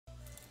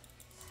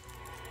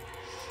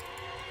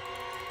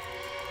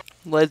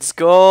Let's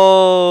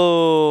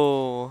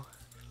go!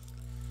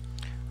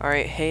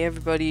 Alright, hey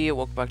everybody,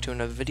 welcome back to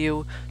another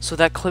video. So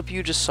that clip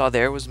you just saw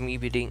there was me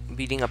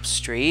beating up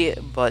straight,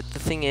 but the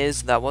thing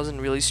is, that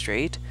wasn't really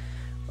straight.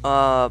 If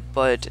you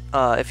want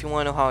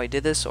to know how I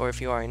did this, or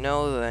if you already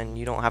know, then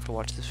you don't have to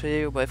watch this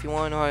video, but if you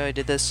want to know how I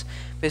did this,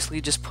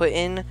 basically just put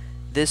in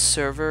this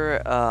server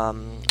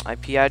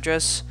IP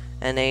address,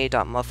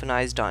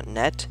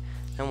 na.muffinize.net,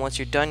 and once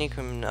you're done, you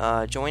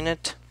can join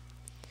it.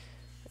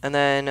 And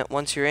then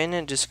once you're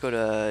in, just go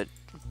to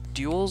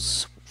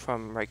duels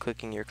from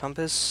right-clicking your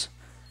compass,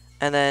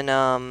 and then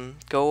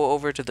go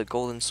over to the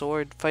golden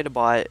sword, fight a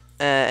bot,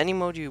 any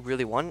mode you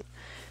really want,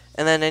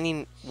 and then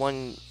any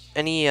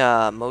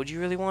mode you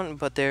really want.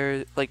 But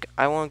they're like,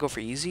 I want to go for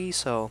easy,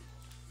 so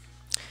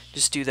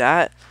just do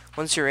that.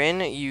 Once you're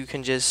in, you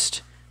can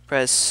just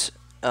press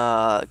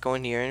go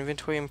into your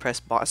inventory and press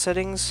bot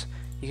settings.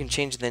 You can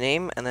change the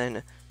name and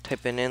then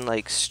type it in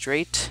like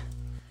straight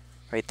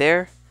right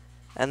there,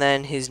 and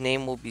then his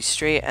name will be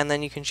straight, and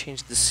then you can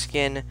change the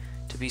skin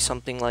to be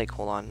something like,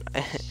 hold on,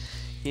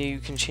 you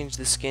can change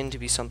the skin to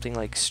be something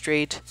like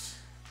straight,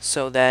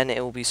 so then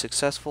it will be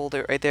successful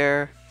there, right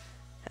there.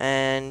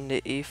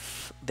 And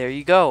if there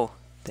you go,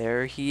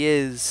 there he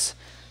is.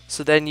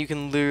 So then you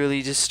can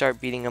literally just start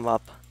beating him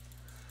up.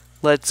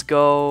 Let's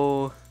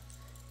go.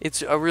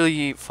 It's a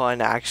really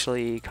fun,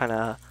 actually, kind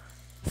of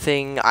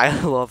thing.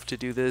 I love to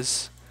do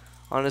this.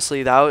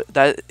 Honestly,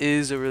 that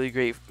is a really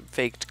great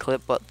faked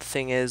clip, but the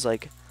thing is,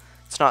 like,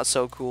 it's not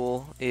so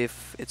cool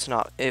if it's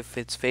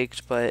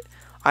faked, but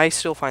I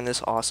still find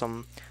this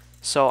awesome.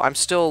 So I'm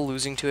still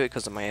losing to it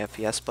because of my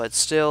FPS, but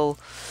still,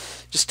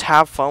 just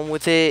have fun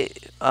with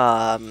it.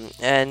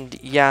 And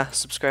yeah,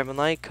 subscribe and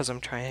like, because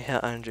I'm trying to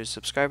hit 100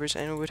 subscribers,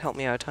 and it would help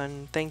me out a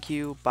ton. Thank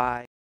you.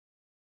 Bye.